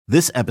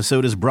This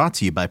episode is brought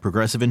to you by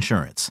Progressive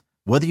Insurance.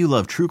 Whether you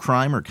love true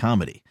crime or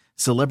comedy,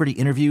 celebrity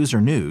interviews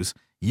or news,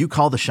 you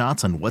call the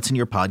shots on what's in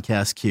your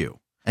podcast queue.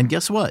 And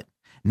guess what?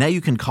 Now you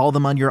can call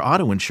them on your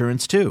auto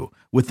insurance too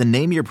with the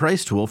Name Your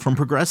Price tool from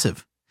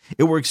Progressive.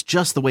 It works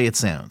just the way it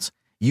sounds.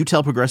 You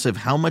tell Progressive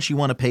how much you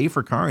want to pay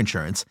for car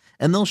insurance,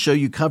 and they'll show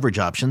you coverage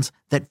options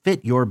that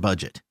fit your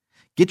budget.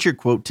 Get your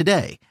quote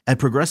today at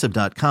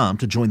Progressive.com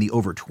to join the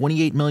over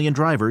 28 million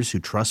drivers who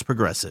trust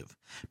Progressive.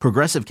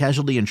 Progressive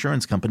Casualty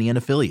Insurance Company and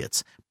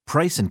Affiliates.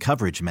 Price and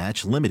coverage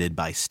match limited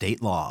by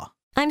state law.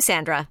 I'm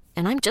Sandra,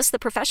 and I'm just the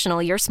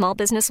professional your small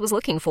business was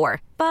looking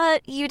for.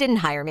 But you didn't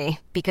hire me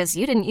because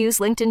you didn't use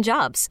LinkedIn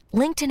Jobs.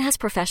 LinkedIn has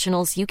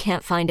professionals you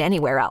can't find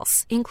anywhere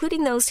else,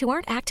 including those who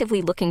aren't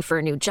actively looking for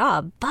a new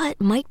job, but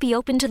might be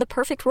open to the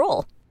perfect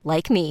role,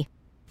 like me.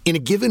 In a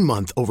given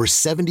month, over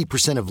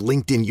 70% of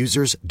LinkedIn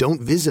users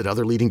don't visit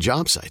other leading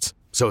job sites.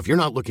 So if you're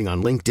not looking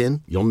on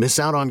LinkedIn, you'll miss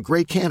out on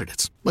great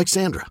candidates like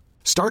Sandra.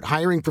 Start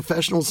hiring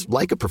professionals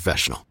like a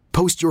professional.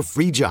 Post your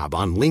free job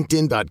on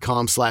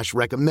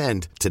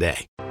linkedin.com/recommend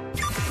today.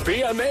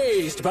 Be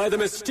amazed by the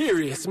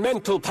mysterious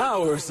mental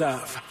powers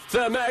of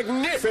the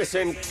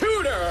Magnificent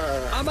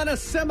Tudor. I'm on a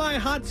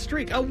semi-hot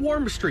streak, a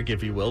warm streak,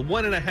 if you will.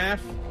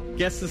 1.5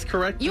 guesses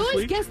correct. You this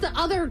always week. guess the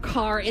other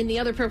car in the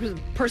other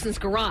person's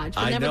garage,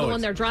 but never the one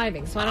they're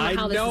driving. So I don't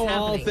know how this is happening.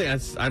 all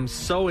things. I'm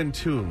so in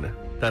tune.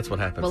 That's what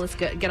happens. Well, let's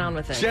get on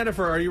with it.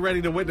 Jennifer, are you ready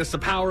to witness the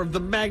power of the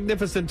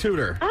Magnificent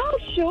Tudor? Oh,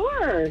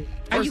 sure.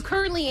 Are you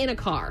currently in a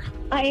car?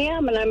 I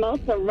am, and I'm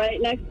also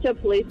right next to a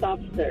police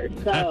officer.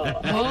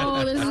 So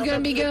Oh, this is going to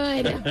be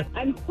good.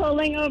 I'm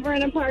pulling over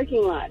in a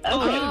parking lot. Okay.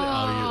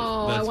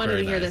 Oh, I that's wanted to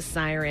very hear nice. this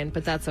siren,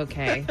 but that's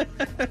okay.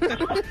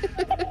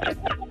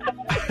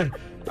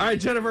 All right,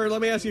 Jennifer,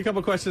 let me ask you a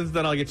couple questions,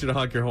 then I'll get you to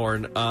honk your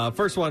horn.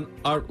 First one,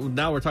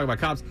 now we're talking about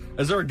cops.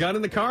 Is there a gun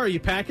in the car? Are you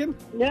packing?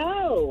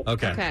 No.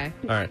 Okay. Okay.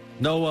 All right.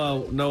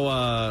 No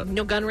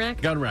No gun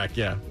rack? gun rack,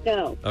 yeah.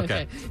 No.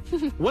 Okay.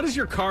 What does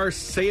your car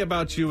say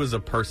about you as a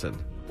person?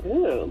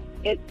 Ooh.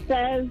 It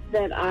says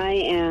that I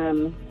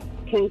am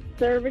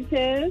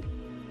conservative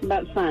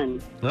but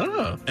fun.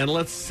 Oh. And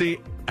let's see,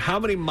 how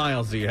many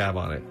miles do you have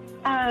on it?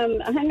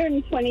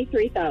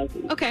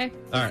 123,000. Okay.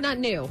 right. It's not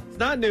new. It's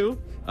not new.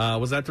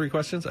 Was that 3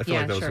 questions? I feel Yeah,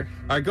 like those sure. are.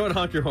 All right, go ahead and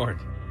honk your horn.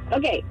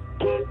 Okay.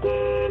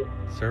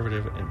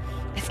 Conservative and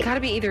It's got to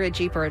be either a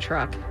Jeep or a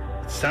truck.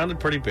 sounded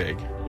pretty big.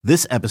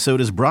 This episode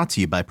is brought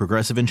to you by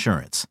Progressive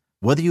Insurance.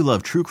 Whether you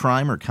love true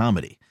crime or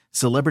comedy,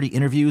 celebrity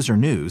interviews or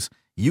news,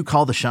 you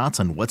call the shots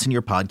on what's in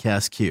your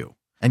podcast queue.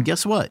 And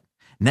guess what?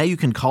 Now you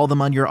can call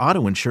them on your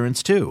auto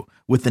insurance too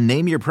with the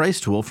Name Your Price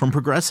tool from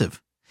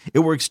Progressive. It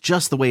works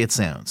just the way it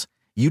sounds.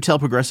 You tell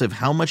Progressive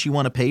how much you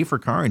want to pay for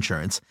car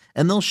insurance,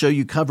 and they'll show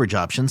you coverage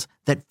options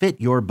that fit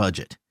your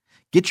budget.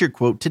 Get your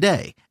quote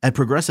today at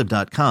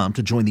Progressive.com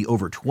to join the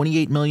over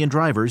 28 million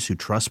drivers who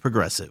trust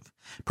Progressive.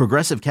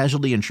 Progressive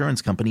Casualty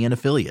Insurance Company and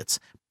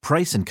Affiliates.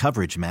 Price and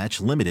coverage match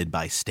limited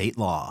by state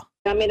law.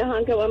 Want me to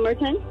honk it one more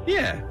time?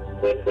 Yeah.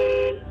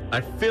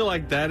 I feel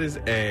like that is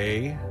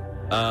a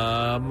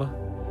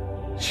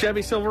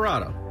Chevy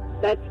Silverado.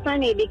 That's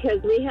funny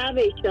because we have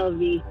a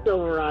Chevy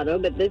Silverado,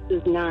 but this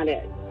is not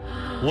it.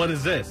 What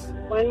is this?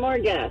 One more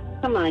guess.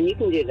 Come on, you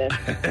can do this.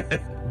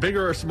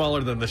 Bigger or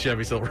smaller than the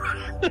Chevy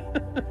Silverado?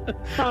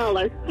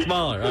 Smaller.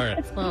 Smaller, all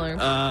right. Smaller.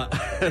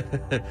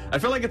 I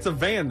feel like it's a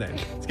van then.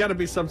 It's got to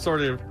be some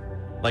sort of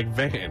like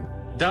van.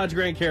 Dodge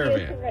Grand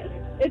Caravan.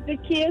 It's a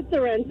Kia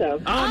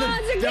Sorento.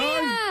 it's a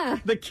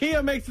Kia! The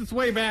Kia makes its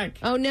way back.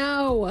 Oh,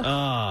 no.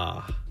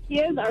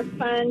 Kias are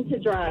fun to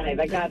drive,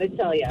 I gotta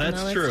tell you. That's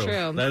that's true.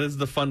 true. That is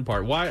the fun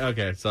part. Why?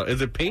 Okay, so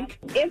is it pink?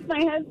 If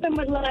my husband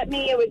would let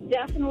me, it would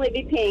definitely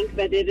be pink,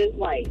 but it is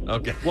white.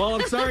 Okay. Well,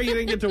 I'm sorry you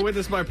didn't get to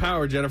witness my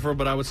power, Jennifer,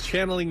 but I was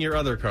channeling your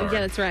other car. Yeah,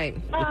 that's right.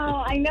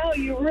 Oh, I know,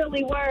 you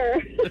really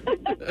were.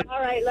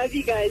 All right, love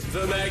you guys.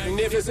 The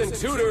Magnificent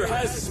Tudor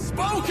has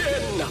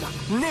spoken.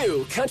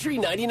 New Country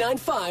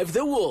 99.5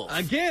 The Wolf.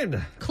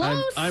 Again.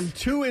 Close. I'm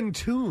too in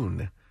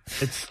tune.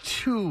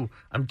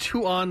 I'm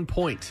too on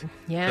point.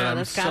 Yeah, that I'm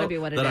that's gotta be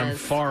what it that I'm is.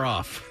 far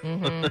off. You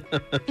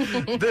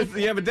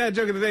have a dad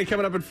joke of the day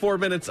coming up in 4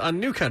 minutes on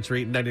New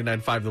Country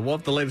 99.5 The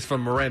Wolf. The latest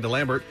from Miranda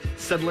Lambert,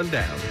 Settling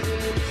Down.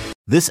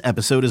 This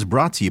episode is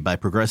brought to you by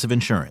Progressive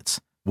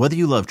Insurance. Whether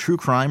you love true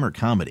crime or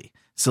comedy,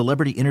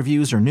 celebrity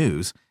interviews or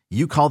news,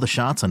 you call the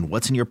shots on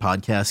what's in your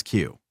podcast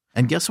queue.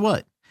 And guess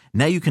what?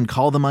 Now you can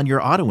call them on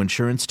your auto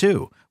insurance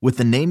too with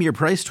the Name Your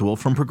Price tool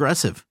from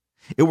Progressive.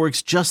 It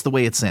works just the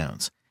way it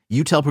sounds.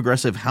 You tell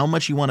Progressive how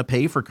much you want to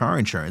pay for car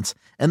insurance,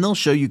 and they'll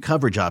show you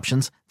coverage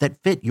options that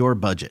fit your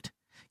budget.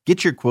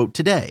 Get your quote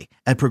today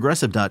at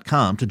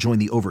Progressive.com to join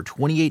the over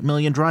 28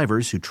 million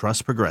drivers who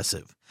trust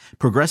Progressive.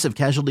 Progressive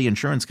Casualty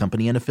Insurance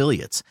Company and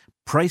Affiliates.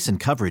 Price and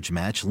coverage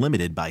match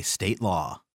limited by state law.